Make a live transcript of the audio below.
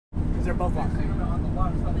are both locked.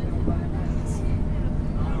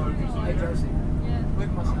 Hey, Josie. Look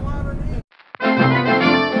at my son.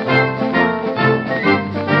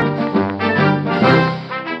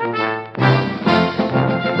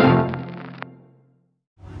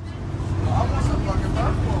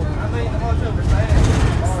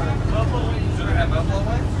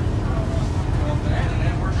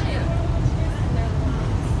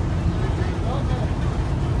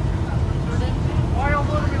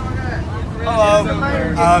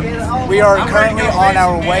 Hello. We are currently on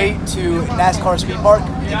our way to NASCAR Speed Park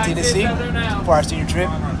in Tennessee for our senior trip.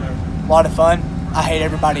 A lot of fun. I hate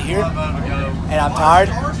everybody here, and I'm tired.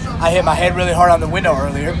 I hit my head really hard on the window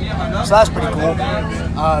earlier, so that's pretty cool.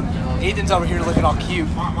 Ethan's over here looking all cute.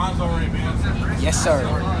 Yes, sir.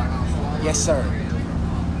 Yes, sir.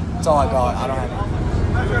 That's all I got. I don't have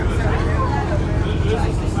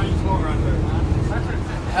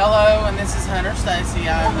Hello, and this is Hunter Stacy.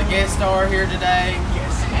 I'm the guest star here today,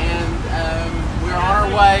 and we're on our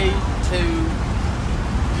way to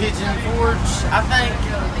Pigeon Forge, I think,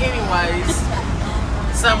 anyways,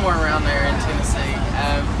 somewhere around there in Tennessee.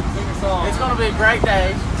 It's going to be a great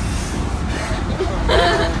day.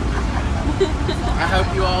 I hope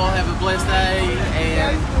you all have a blessed day,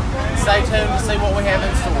 and stay tuned to see what we have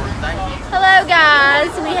in store. Thank you. Hello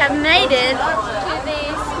guys, we have made it to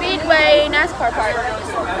the Speedway NASCAR park.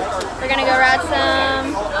 We're gonna go ride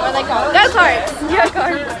some, what are they called? Go-karts!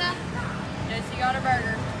 Go-karts. Jesse got a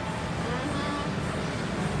burger.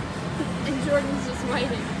 And Jordan's just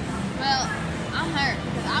waiting. Well, I'm hurt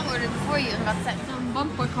because I ordered before you. I'm about to say some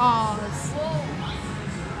bumper cars.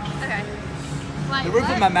 Okay. Like, The roof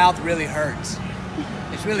of my mouth really hurts.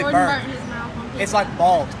 It's really Jordan burnt. burnt his mouth on pizza. It's like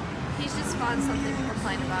bald. He's just found something to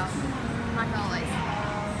complain about. Like always.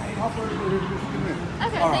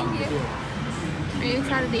 Okay, thank you. Are you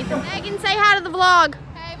excited, Ethan? Megan, say hi to the vlog.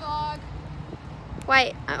 Hey, vlog.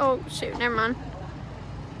 Wait, oh shoot, never mind.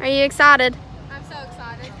 Are you excited? I'm so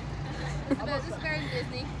excited. This is very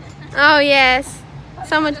Disney. Oh yes.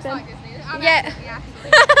 So much Just fun. like Disney. I'm Yeah. Disney,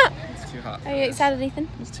 actually. It's too hot. Are you excited, Ethan?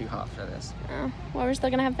 It's too hot for this, Oh, well, we're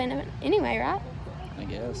still gonna have fun anyway, right? I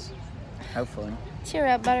guess. Hopefully. Cheer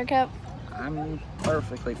up, Buttercup. I'm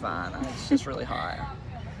perfectly fine. It's just really hot.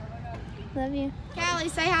 Love you. Callie,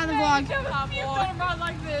 say hi to the vlog.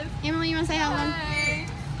 Emily, you wanna say hi to them?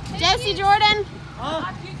 Josie, Jordan.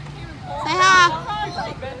 Say hi.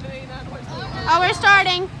 Oh, we're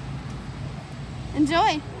starting.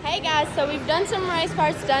 Enjoy. Hey guys, so we've done some race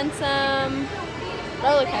cars, done some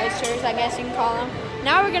roller coasters, I guess you can call them.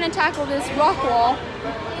 Now we're gonna tackle this rock wall.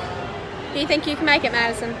 Do you think you can make it,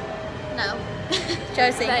 Madison? No.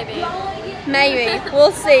 Josie? Maybe. Maybe.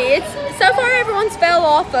 We'll see. It's so far everyone's fell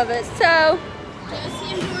off of it, so.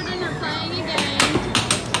 Josie and Jordan are playing a game.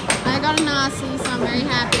 I got a Nazi, so I'm very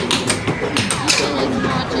happy.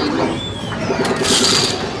 Watching.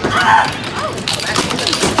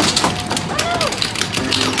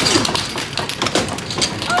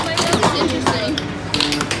 Interesting.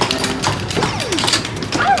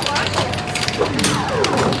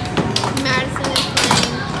 Madison is playing.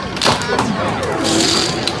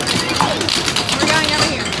 We're going over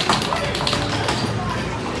here.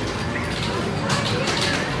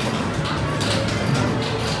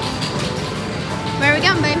 Where are we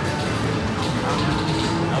going, babe?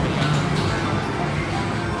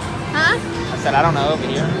 Huh? I said, I don't know, over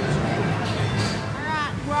here.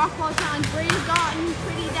 Alright, Rockwall Challenge. Bree's gotten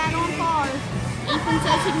pretty daggone far. Ethan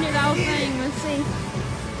says he can do the whole thing. Let's see.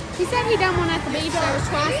 He said he done one at the beach that was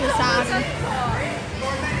twice the size.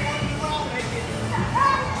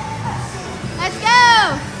 Let's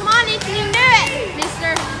go! Come on, Ethan, you can do it,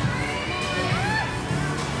 mister.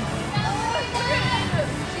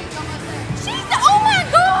 Oh my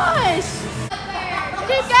gosh!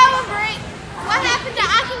 Keep going, Bree. What happened to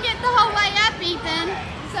I can get the whole way up, Ethan?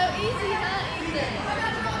 So easy, huh, Ethan?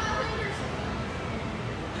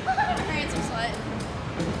 Parents are sweating.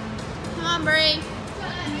 Come on, Bree.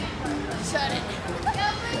 Shut it.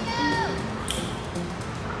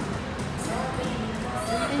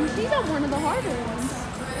 And she's on one of the harder ones.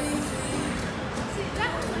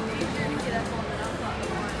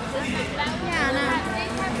 Yeah, I know.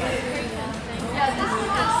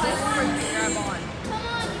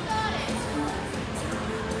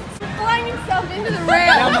 Flying himself into the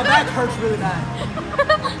rail. Yeah, my back hurts really bad.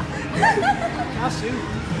 I'll shoot.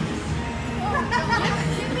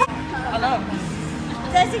 I know.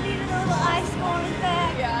 Does he need a little ice on his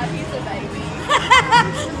back? Yeah, he's a baby.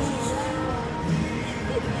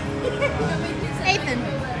 Ethan.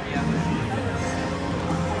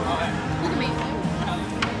 Look at me.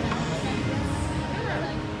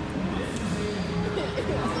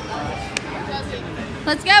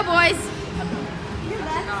 Let's go, boys.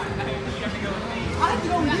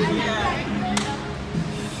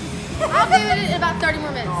 I'll do it in about 30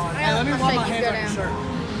 more minutes. Hey, let me wipe my hands on your shirt.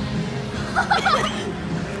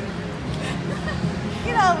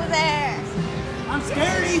 Get over there. I'm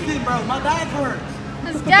scared, Ethan, bro. My back hurts.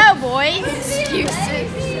 Let's go, boys. Excuses.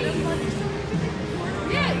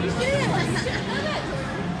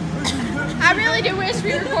 I really do wish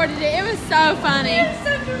we recorded it. It was so funny.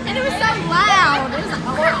 And it was so loud. It was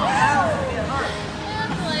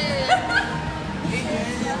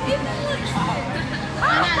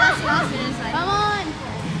Come on.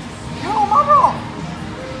 No, Mama.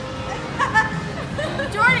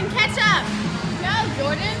 Jordan, catch up. Go,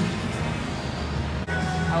 Jordan.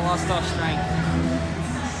 I lost all strength.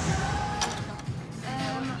 I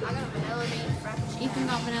got a vanilla bean frappuccino. Ethan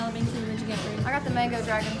got vanilla bean too. What'd you get, Reed? I got the mango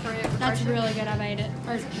dragon fruit. That's really good. I've ate it.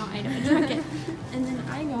 Or not ate it, I drank it. And then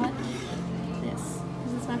I got this.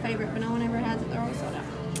 This is my favorite, but no one ever has it. They're always sold out.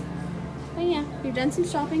 But yeah, we've done some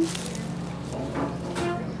shopping.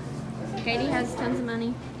 Katie has tons of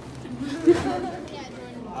money.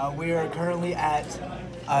 We are currently at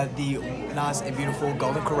the nice and beautiful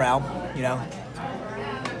Golden Corral. You know,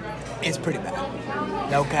 it's pretty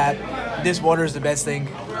bad. No cap. This water is the best thing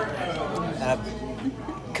that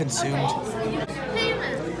I've consumed.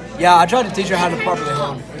 Yeah, I tried to teach her how to properly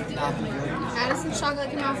hold. Addison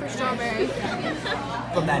chocolate canal for strawberry.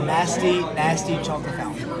 From that nasty, nasty chocolate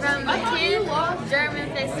fountain. From Ken German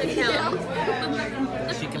Fisted Hill.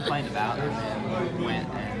 She complained about it and went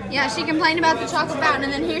and Yeah, she complained about the chocolate fountain,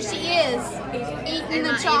 and then here she is, eating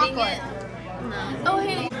the chocolate. Oh,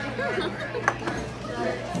 hey.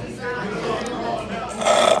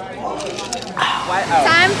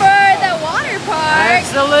 Time for the water park.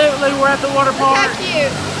 Absolutely, we're at the water Look park. how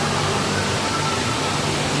cute.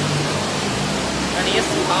 And it's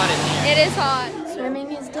too hot in here. It is hot.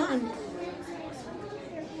 Swimming is done.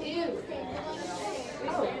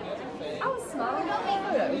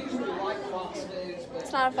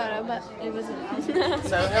 It's not a photo, but it was.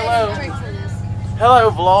 So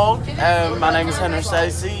hello vlog. My name is Hunter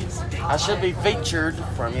Stacy. I should be featured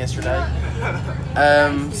from yesterday.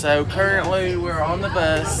 So currently we're on the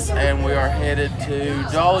bus and we are headed to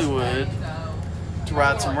Dollywood to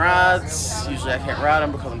ride some rides. Usually I can't ride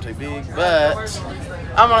them because I'm too big, but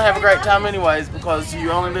I'm gonna have a great time anyways because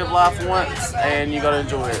you only live life once and you gotta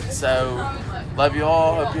enjoy it. So love you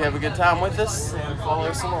all. Hope you have a good time with us and follow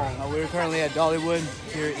us along. We're currently at Dollywood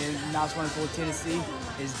here in nice wonderful Tennessee.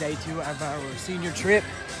 It's day 2 of our senior trip.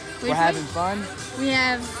 We're having fun. We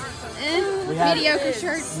have mediocre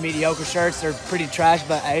shirts. Mediocre shirts. They're pretty trash,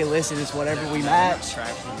 but hey, listen, it's whatever we match.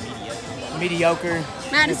 Trash and Mediocre.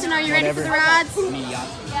 Madison, are you ready for the rides?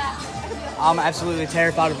 I'm absolutely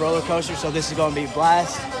terrified of roller coasters, so this is going to be a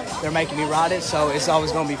blast. They're making me ride it, so it's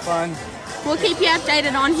always going to be fun. We'll keep you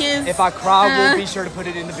updated on his. If I cry, we'll be sure to put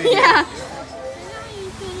it in the video. Yeah.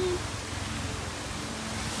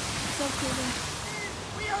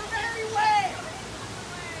 We are very wet.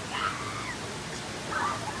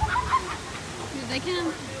 They can.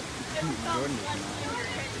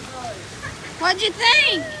 What'd you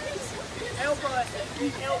think? Help us.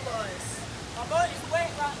 Help us. My butt is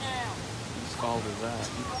wet right now. Whose fault is that?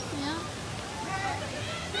 Yeah.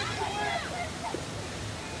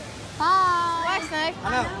 Bye. Why, Snake? I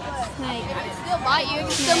know. Snake. It can still bite you. It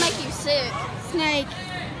can still make you sick. Snake.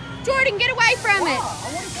 Jordan, get away from it.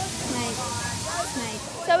 Snake. Snake.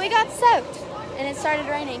 So we got soaked, and it started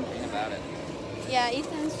raining. About it. Yeah,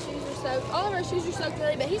 Ethan's shoes are soaked. All of our shoes are soaked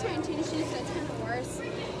really, but he's wearing tennis shoes, so it's kind of worse.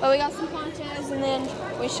 But we got some ponchos, and then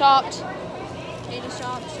we shopped. Katie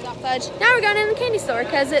shopped. She got fudge. Now we're going in the candy store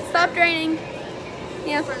because it stopped raining.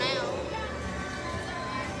 Yeah, for now.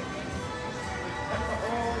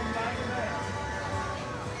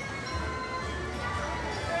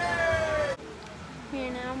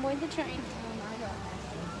 Here now, I'm board the train.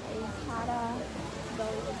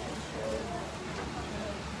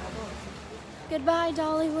 Goodbye,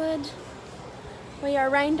 Dollywood. We are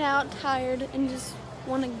rained out, tired, and just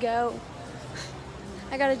want to go.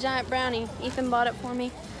 I got a giant brownie. Ethan bought it for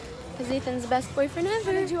me because Ethan's the best boyfriend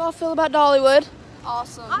ever. How did you all feel about Dollywood?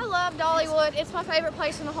 Awesome. I love Dollywood. It's my favorite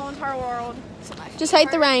place in the whole entire world. Just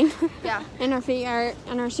hate the rain. Yeah. And our feet are,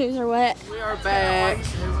 and our shoes are wet. We are back,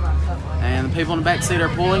 and the people in the back seat are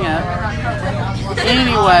pulling up.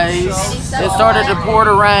 Anyways, it started to pour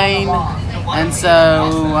to rain, and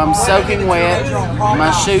so I'm soaking wet.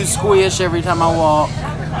 My shoes squish every time I walk.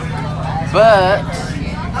 But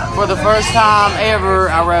for the first time ever,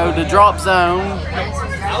 I rode the drop zone.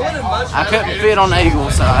 I couldn't fit on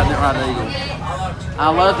Eagle, so I didn't ride Eagle. I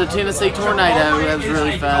love the Tennessee Tornado. That was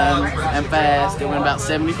really fun and fast. It went about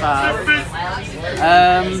 75.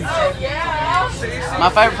 My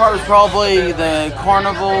favorite part was probably the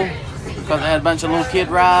carnival because it had a bunch of little kid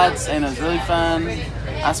rides and it was really fun.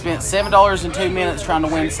 I spent $7.02 trying to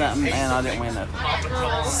win something and I didn't win nothing.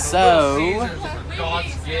 So,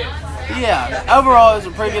 yeah, overall it was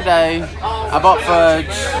a pretty good day. I bought fudge.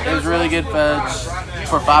 It was really good fudge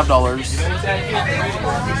for $5.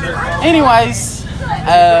 Anyways,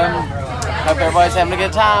 hope everybody's having a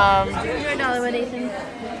good time. You're Dollywood, Ethan.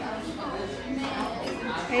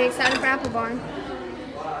 Are you excited for Apple Barn?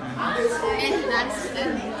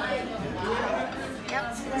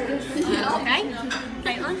 Okay.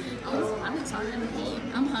 Caitlin? I'm excited to eat.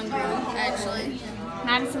 I'm hungry, actually.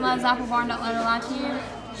 Madison loves Apple Barn, don't let her lie to you.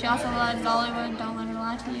 She also loves Dollywood, don't let her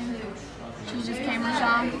lie to you. She's just camera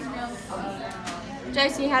shy.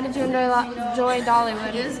 Josie, how did you enjoy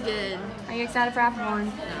Dollywood? It was good. Are you excited for Apple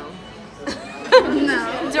Barn?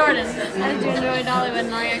 No. Jordan, how did you enjoy Dollywood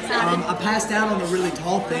and are you excited? I passed out on the really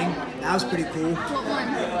tall thing. That was pretty cool. What one?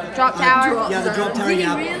 Drop Tower? Yeah, the drop tower. Did you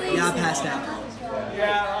Yeah, really? yeah, I passed out.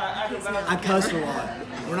 I cussed a lot.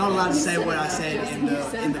 We're not allowed to say what I said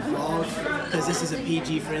in the vlog because this is a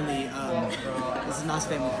PG-friendly. This is not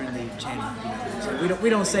family-friendly channel. So we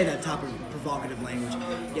don't say that type of provocative language.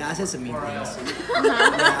 Yeah, I said some mean things.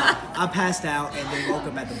 Yeah, I passed out and then woke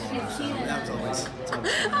up at the bar. So that was always.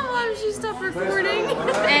 How long did you stop recording?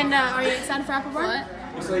 And are you excited for Apple Barn? What?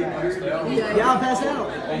 Yeah, I passed out.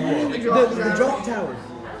 The drop tower.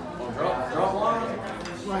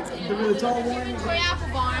 Like the really tall one. Enjoy Apple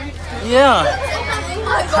Barn. Yeah. Oh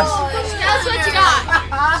my gosh. Show us what you got.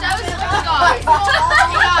 Show us what you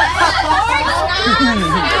got.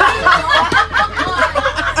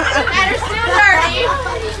 And are still dirty.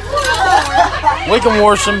 We can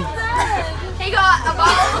wash them He got a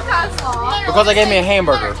bottle of coleslaw. because they gave me a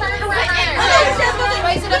hamburger. Turn it right there.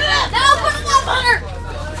 Raise it up. No, put it up under.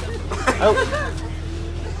 Oh.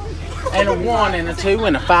 And a 1 and a 2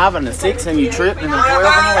 and a 5 and a 6 and you tripped and a 12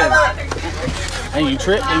 and 11. And you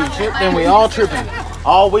tripped and you tripped and we all tripping.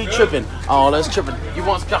 All we tripping. All us tripping. You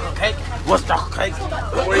want some chocolate cake? What's chocolate cake?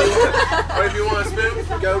 Or if you want a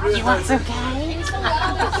spoon, go to it. You want some cake?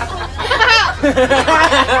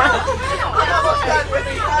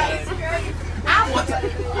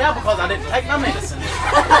 Yeah, because I didn't take my medicine.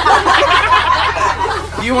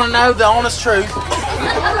 You want to know the honest truth?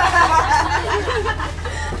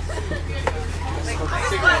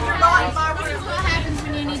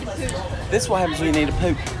 This is what happens when you need to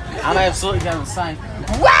poop. I'm absolutely going to say.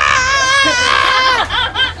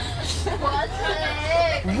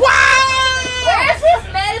 Where's his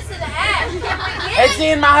medicine at? It's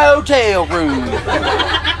in my hotel room.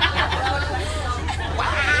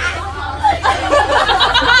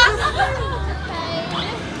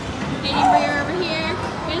 Katie Bree over here.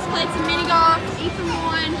 We just played some mini golf. Ethan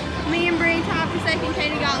won. Me and Bree tied for second.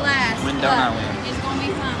 Katie got last. When don't I win? It's gonna be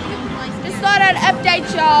fun. We're gonna play some. Just thought I'd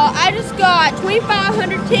update y'all. I just got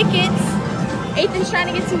 2,500 tickets. Ethan's trying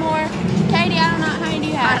to get some more. Katie, I don't know. How many do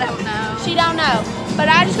you have? I don't know. She don't know. But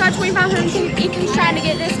I just got 2,500 tickets. Ethan's trying to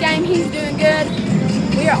get this game. He's doing good.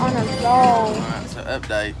 We are on a roll. Alright, so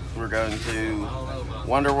update. We're going to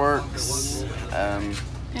Wonderworks.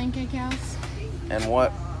 Pancake house. And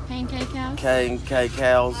what? Pancake house. Pancake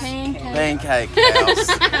house. Pancake house.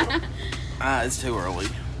 It's too early,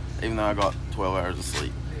 even though I got 12 hours of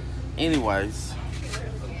sleep. Anyways,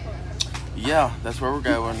 yeah, that's where we're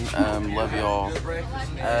going. Love y'all.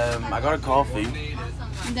 I got a coffee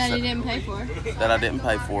That you didn't pay for. that I didn't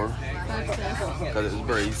pay for because it was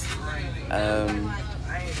Breeze.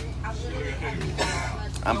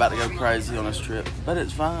 I'm about to go crazy on this trip, but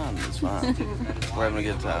it's fine. It's fine. We're having a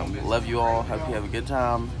good time. Love you all. Hope you have a good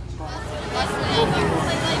time. Are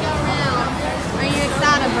you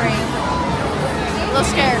excited, Bree? A little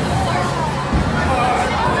scared.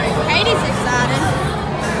 Katie's excited.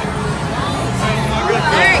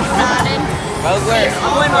 They're excited. We'll update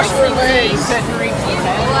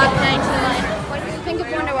you later. What did you think of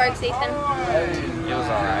Wonderworks, Ethan? It was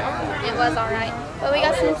alright. It was alright. But we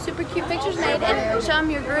got some super cute pictures made and show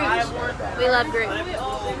them your Groot. We love Groot.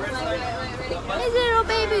 His little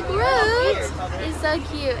baby Groot is so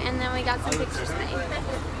cute. And then we got some pictures made.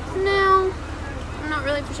 Now, I'm not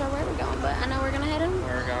really for sure where we're going, but I know we're going to head home.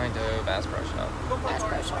 We're going to Bass Pro Shop. Bass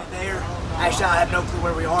Pro Shop. There. Actually, I have no clue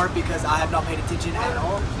where we are because I have not paid attention at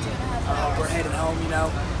all. We're heading home, you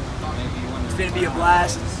know. It's going to be a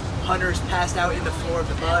blast. Hunter's passed out in the floor of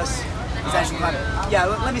the bus. He's actually kind of, yeah,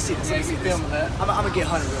 let me see this. Let me see this. I'm going to get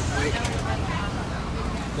Hunter real quick.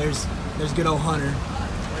 There's good old Hunter.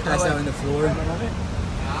 Passed out in the floor.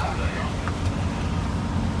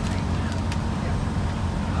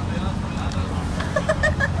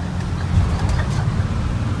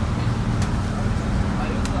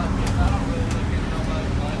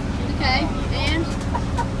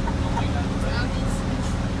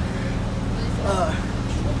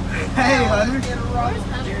 Hey, Hunter.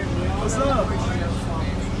 What's up?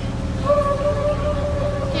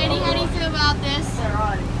 Katie, how do you feel about this?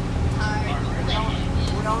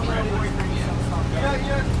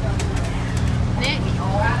 Nick?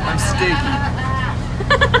 I'm sticky.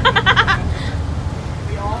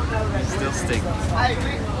 Still sticky.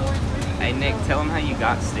 Hey Nick, tell him how you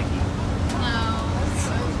got sticky.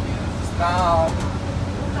 Stop.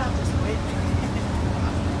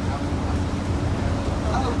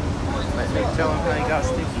 Let Nick tell him how he got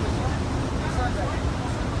sticky.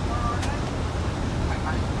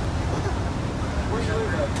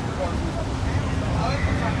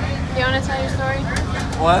 You want to tell your story?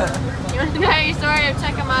 What? You want to know your story of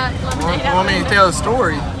checking my lemonade out? Want me to tell a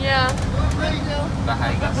story? Yeah. About how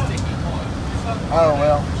you got sticky. Oh,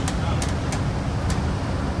 well.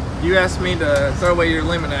 You asked me to throw away your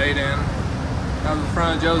lemonade, and I was in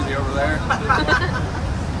front of Josie over there.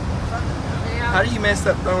 How do you mess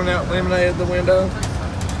up throwing out lemonade at the window?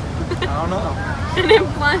 I don't know. And then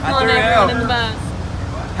plunge I on threw it everyone out. in the bus.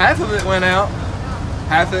 Half of it went out.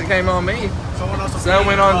 Half of it came on me. Some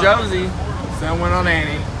went on Josie. Some went on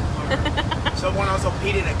Annie. Someone also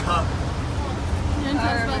peed in a cup. You want to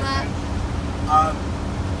tell us about that?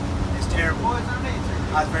 It's terrible.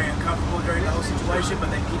 I was very uncomfortable during the whole situation, but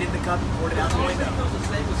they peed in the cup and poured it out the window.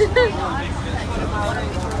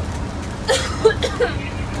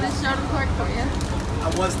 Let's show the cork for you. I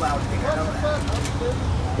was loud. I know that.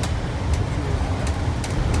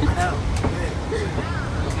 I know. Good.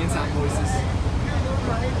 Inside voices.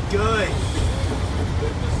 Good.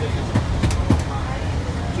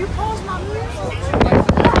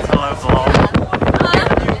 Hello vlog.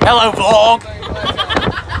 Hello vlog.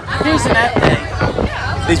 Here's an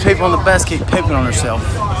update. These people on the bus keep pooping on themselves.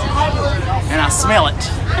 And I smell it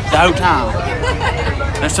the whole time.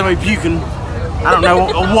 There's somebody puking. I don't know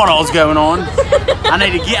what all's going on. I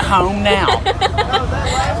need to get home now.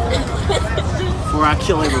 Before I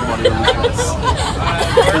kill everybody on this bus.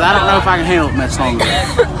 Because I don't know if I can handle it much longer.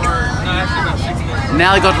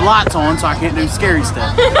 Now they got the lights on, so I can't do scary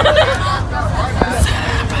stuff.